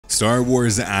Star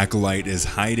Wars Acolyte is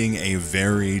hiding a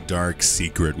very dark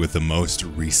secret with the most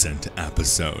recent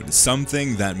episode.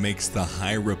 Something that makes the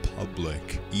High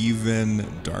Republic even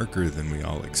darker than we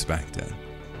all expected.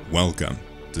 Welcome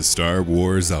to Star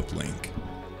Wars Uplink.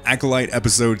 Acolyte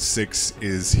Episode 6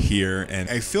 is here, and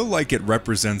I feel like it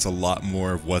represents a lot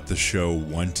more of what the show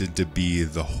wanted to be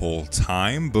the whole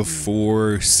time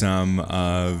before some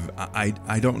of,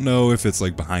 I don't know if it's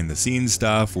like behind the scenes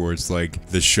stuff, or it's like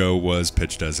the show was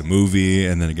pitched as a movie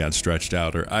and then it got stretched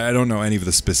out, or I don't know any of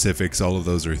the specifics. All of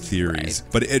those are theories.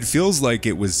 Right. But it feels like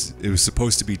it was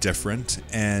supposed to be different,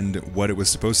 and what it was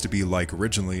supposed to be like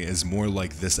originally is more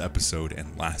like this episode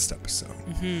and last episode.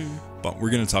 But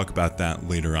we're going to talk about that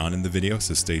later on in the video,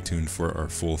 so stay tuned for our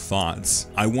full thoughts.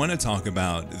 I want to talk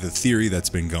about the theory that's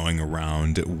been going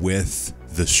around with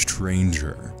the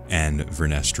Stranger and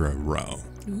Vernestra Rwoh.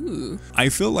 Ooh. I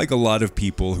feel like a lot of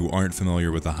people who aren't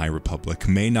familiar with the High Republic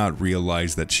may not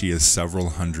realize that she is several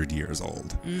hundred years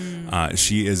old.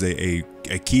 She is a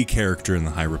key character in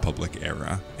the High Republic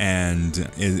era and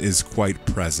is quite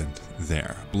present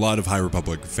there. A lot of High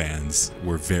Republic fans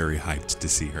were very hyped to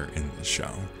see her in this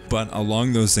show. But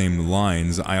along those same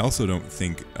lines, I also don't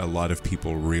think a lot of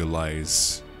people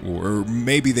realize, or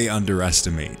maybe they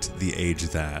underestimate, the age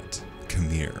that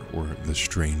Qimir, or the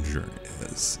Stranger,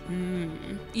 is.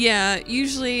 Yeah,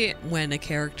 usually when a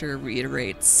character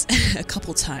reiterates a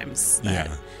couple times that,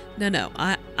 no,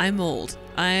 I'm old.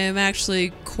 I'm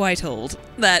actually quite old.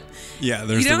 That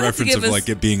there's the reference of like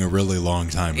it being a really long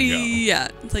time ago. Yeah,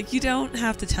 it's like you don't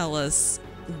have to tell us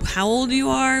how old you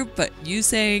are, but you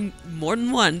saying more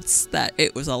than once that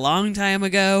it was a long time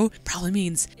ago probably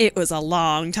means it was a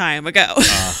long time ago.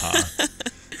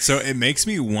 So it makes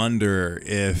me wonder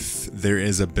if there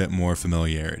is a bit more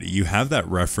familiarity. You have that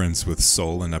reference with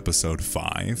Sol in episode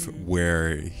 5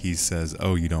 where he says,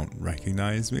 "Oh, you don't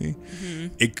recognize me?"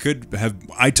 It could have,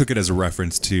 I took it as a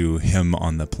reference to him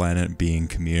on the planet being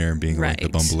Qimir, being like the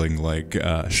bumbling like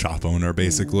shop owner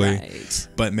basically.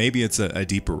 But maybe it's a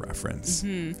deeper reference.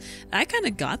 I kind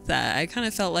of got that. I kind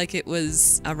of felt like it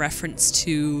was a reference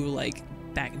to like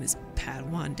back in his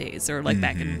padawan days, or like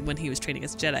back in when he was training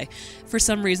as a Jedi. For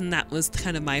some reason, that was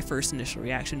kind of my first initial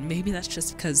reaction. Maybe that's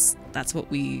just because that's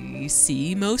what we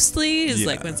see mostly, is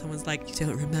like when someone's like, "You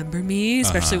don't remember me,"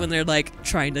 especially when they're like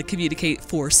trying to communicate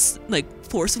force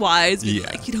wise,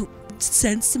 like, "You don't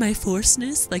sense my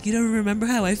forceness, like you don't remember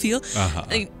how I feel."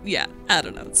 I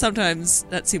don't know, sometimes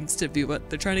that seems to be what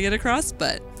they're trying to get across,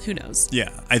 but who knows.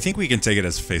 I think we can take it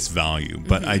as face value,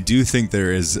 but I do think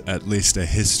there is at least a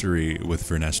history with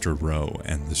Vernestra Rwoh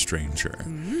and the Stranger.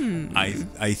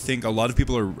 I think a lot of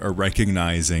people are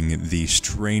recognizing the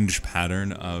strange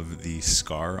pattern of the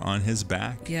scar on his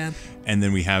back. And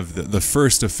then we have the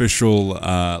first official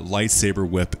lightsaber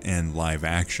whip in live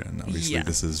action. Obviously,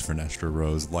 this is Vernestra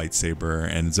Rwoh's lightsaber,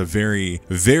 and it's a very,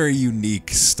 very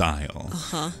unique style.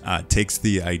 Takes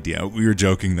the idea. We were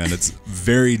joking that it's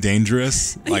very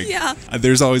dangerous. Like,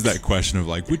 there's always that question of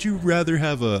like, would you rather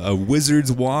have a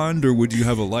wizard's wand or would you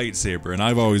have a lightsaber? And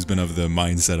I've always been of the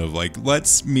mindset of like,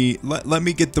 let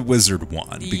me get the wizard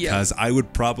wand, because I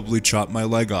would probably chop my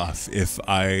leg off if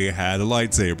I had a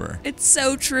lightsaber. It's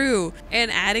so true. And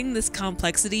adding this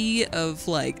complexity of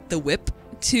like the whip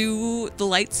to the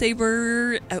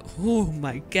lightsaber, oh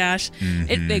my gosh,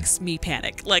 it makes me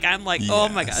panic. Like, I'm like, oh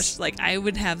my gosh, like I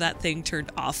would have that thing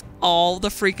turned off all the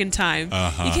freaking time.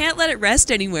 You can't let it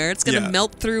rest anywhere. It's gonna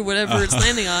melt through whatever it's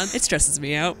landing on. It stresses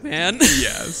me out, man.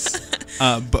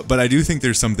 But I do think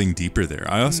there's something deeper there.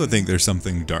 I also think there's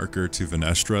something darker to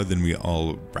Vernestra than we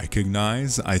all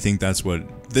recognize. I think that's what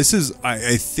this is.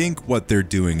 I think what they're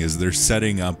doing is they're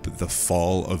setting up the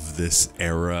fall of this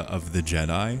era of the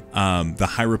Jedi.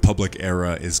 The High Republic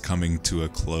era is coming to a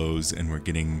close, and we're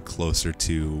getting closer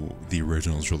to the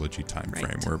original trilogy time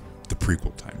frame, or the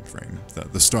prequel time frame,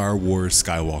 the Star Wars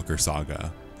Skywalker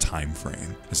saga time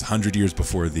frame. It's 100 years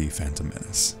before the Phantom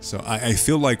Menace. So I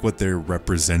feel like what they're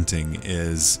representing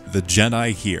is the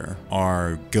Jedi here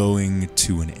are going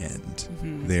to an end.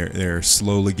 They're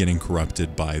slowly getting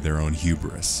corrupted by their own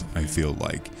hubris. I feel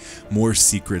like more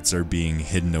secrets are being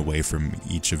hidden away from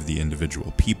each of the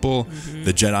individual people.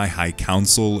 The Jedi High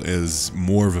Council is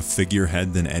more of a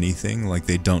figurehead than anything. Like,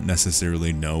 they don't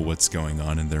necessarily know what's going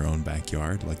on in their own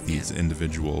backyard. Like, these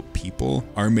individual people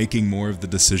are making more of the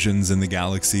decisions in the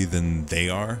galaxy than they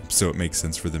are. So it makes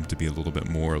sense for them to be a little bit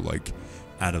more like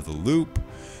out of the loop.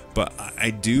 But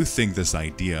I do think this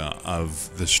idea of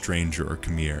the Stranger, or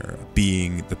Qimir,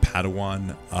 being the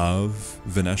padawan of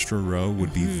Vernestra Rwoh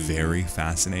would be very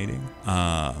fascinating.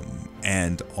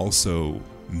 And also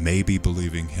maybe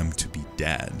believing him to be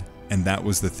dead And that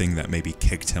was the thing that maybe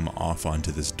kicked him off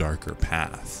onto this darker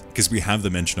path. Because we have the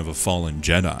mention of a fallen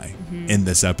Jedi in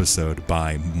this episode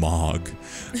by Mog,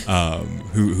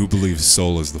 who believes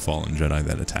Sol is the fallen Jedi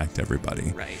that attacked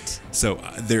everybody. Right. So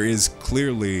there is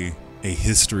clearly a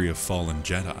history of fallen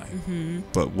Jedi.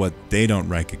 But what they don't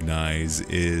recognize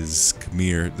is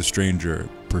Qimir, the stranger,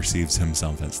 perceives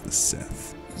himself as the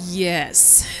Sith.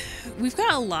 Yes. We've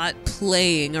got a lot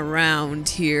playing around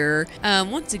here.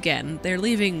 Once again, they're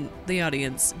leaving the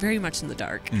audience very much in the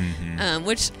dark,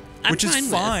 which is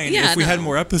fine if we had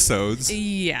more episodes.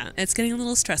 Yeah, it's getting a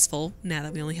little stressful now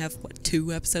that we only have,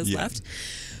 2 episodes left.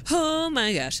 Oh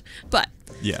my gosh. But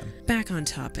back on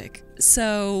topic.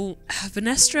 So,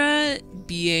 Vernestra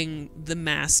being the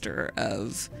master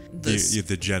of the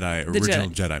Jedi, original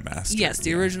Jedi Master. Yes,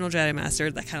 the original Jedi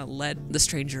Master that kind of led the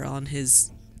stranger on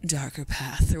his darker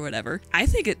path or whatever. I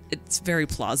think it's very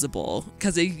plausible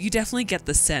because you definitely get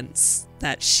the sense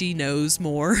that she knows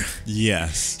more.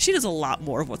 Yes. She knows a lot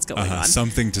more of what's going on.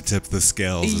 Something to tip the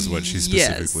scales is what she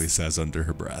specifically says under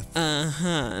her breath.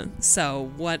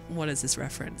 So what is this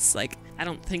reference? Like, I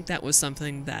don't think that was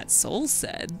something that Sol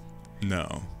said.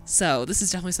 No. So this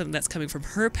is definitely something that's coming from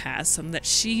her past, something that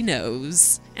she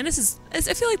knows. And I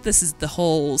feel like this is the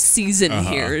whole season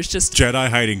here. It's just Jedi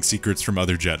hiding secrets from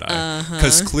other Jedi.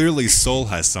 Because clearly Sol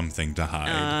has something to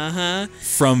hide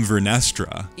from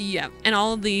Vernestra. Yeah. And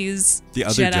all of the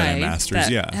other Jedi Masters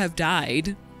that have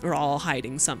died are all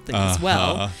hiding something as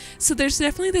well. So there's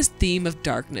definitely this theme of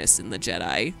darkness in the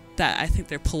Jedi that I think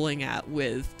they're pulling at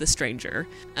with the stranger,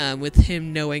 with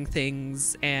him knowing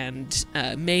things and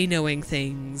May knowing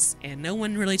things, and no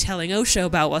one really telling Osho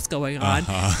about what's going on.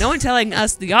 No one telling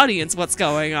us, the audience, what's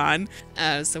going on.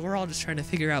 So we're all just trying to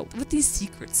figure out what these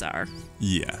secrets are.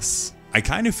 Yes. I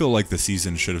kind of feel like the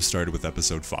season should have started with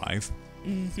episode 5.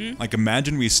 Like,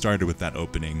 imagine we started with that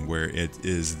opening where it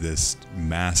is this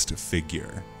masked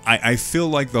figure. I feel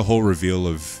like the whole reveal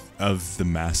of the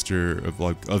master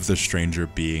of the stranger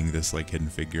being this like hidden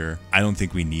figure, I don't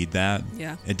think we need that.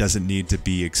 Yeah. It doesn't need to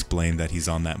be explained that he's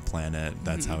on that planet.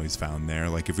 That's how he's found there.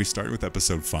 Like, if we start with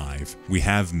episode 5, we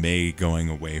have May going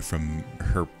away from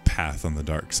her path on the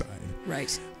dark side.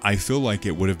 Right. I feel like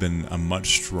it would have been a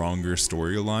much stronger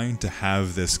storyline to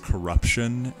have this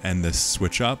corruption and this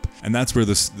switch up. And that's where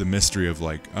the mystery of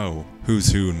like, oh,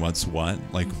 who's who and what's what.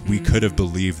 Like, we could have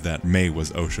believed that May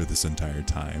was Osho this entire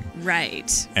time.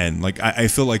 Right. And like, I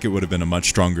feel like it would have been a much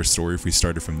stronger story if we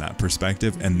started from that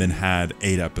perspective and then had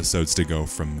 8 episodes to go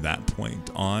from that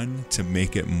point on to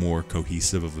make it more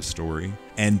cohesive of a story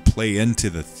and play into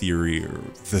the theory or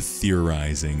the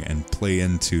theorizing and play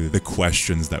into the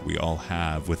questions that we all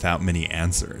have without many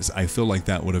answers. I feel like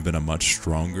that would have been a much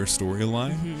stronger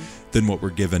storyline than what we're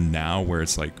given now, where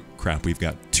it's like, crap, we've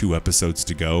got 2 episodes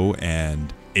to go,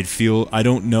 and I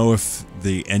don't know if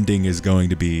the ending is going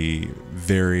to be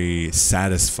very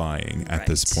satisfying at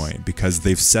this point, because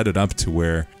they've set it up to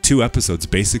where 2 episodes,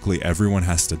 basically everyone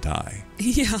has to die.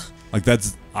 Yeah. Like,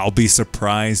 I'll be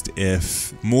surprised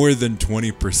if more than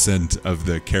 20% of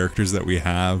the characters that we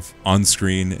have on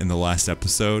screen in the last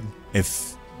episode,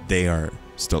 if they are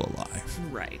still alive.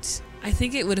 Right. I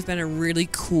think it would have been a really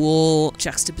cool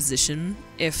juxtaposition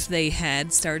if they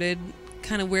had started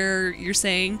kind of where you're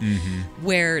saying,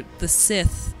 where the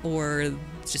Sith or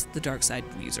just the dark side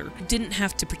user didn't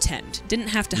have to pretend, didn't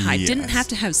have to hide, didn't have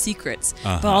to have secrets,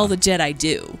 but all the Jedi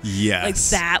do. Yes.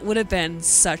 Like, that would have been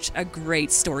such a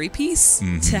great story piece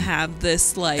to have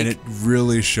this, like... And it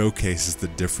really showcases the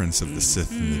difference of the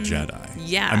Sith and the Jedi.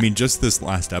 Yeah. I mean, just this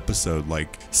last episode,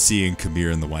 like, seeing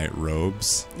Qimir in the white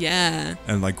robes. Yeah.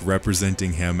 And, like,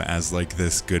 representing him as, like,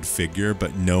 this good figure,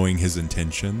 but knowing his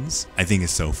intentions, I think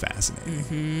is so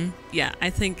fascinating. Yeah, I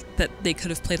think that they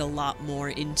could have played a lot more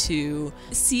into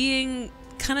seeing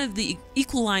kind of the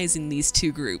equalizing these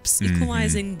 2 groups,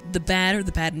 equalizing the bad or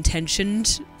the bad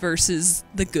intentioned versus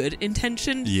the good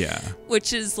intentioned. Yeah.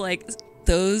 Which is like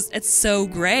it's so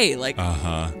gray, like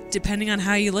depending on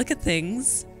how you look at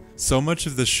things. So much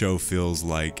of the show feels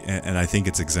like, and I think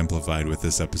it's exemplified with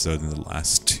this episode and the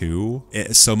last 2,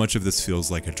 so much of this feels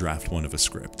like a draft 1 of a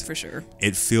script. For sure.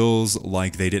 It feels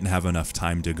like they didn't have enough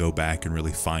time to go back and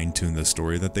really fine-tune the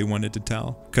story that they wanted to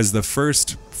tell. Because the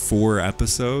first 4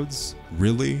 episodes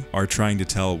really are trying to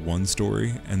tell one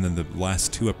story, and then the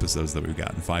last 2 episodes that we've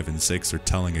gotten, 5 and 6, are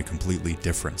telling a completely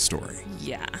different story.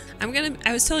 Yeah.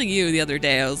 I was telling you the other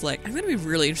day, I was like, I'm gonna be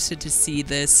really interested to see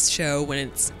this show when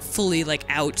it's fully like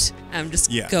out.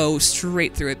 Go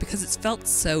straight through it, because it's felt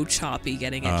so choppy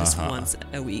getting it just once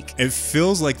a week. It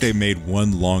feels like they made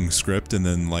one long script and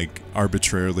then like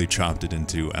arbitrarily chopped it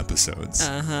into episodes.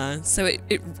 So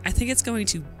I think it's going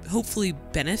to hopefully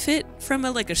benefit from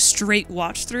a straight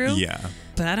watch through. Yeah.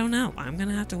 But I don't know. I'm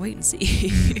gonna have to wait and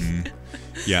see.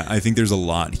 Yeah, I think there's a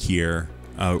lot here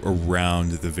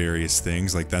around the various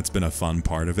things. Like, that's been a fun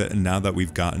part of it. And now that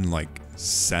we've gotten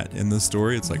set in the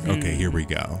story, it's like, okay, here we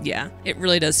go. Yeah, it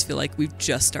really does feel like we've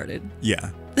just started.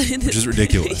 Yeah, which is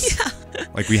ridiculous. Yeah.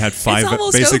 Like, we had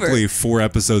basically 4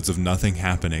 episodes of nothing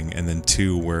happening, and then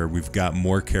 2 where we've got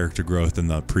more character growth than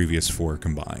the previous 4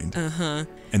 combined.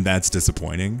 And that's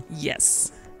disappointing.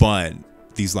 Yes. But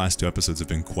these last 2 episodes have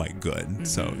been quite good.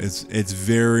 So it's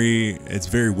very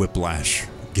whiplash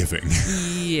giving.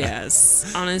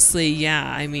 Yes. Honestly, yeah.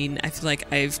 I mean, I feel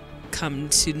like I've come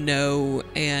to know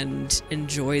and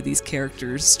enjoy these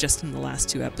characters just in the last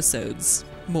 2 episodes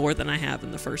more than I have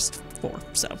in the first 4.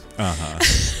 So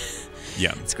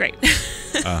yeah, it's great.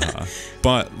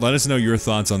 But let us know your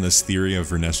thoughts on this theory of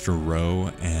Vernestra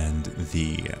Rwoh and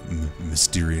the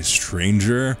mysterious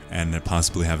stranger, and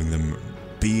possibly having them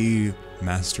be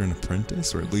master and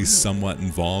apprentice, or at least somewhat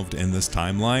involved in this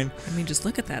timeline. I mean, just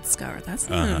look at that scar. That's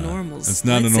not a normal. It's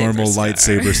not a normal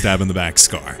lightsaber stab in the back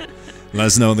scar. Let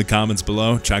us know in the comments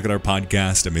below. Check out our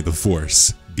podcast, and may the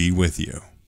Force be with you.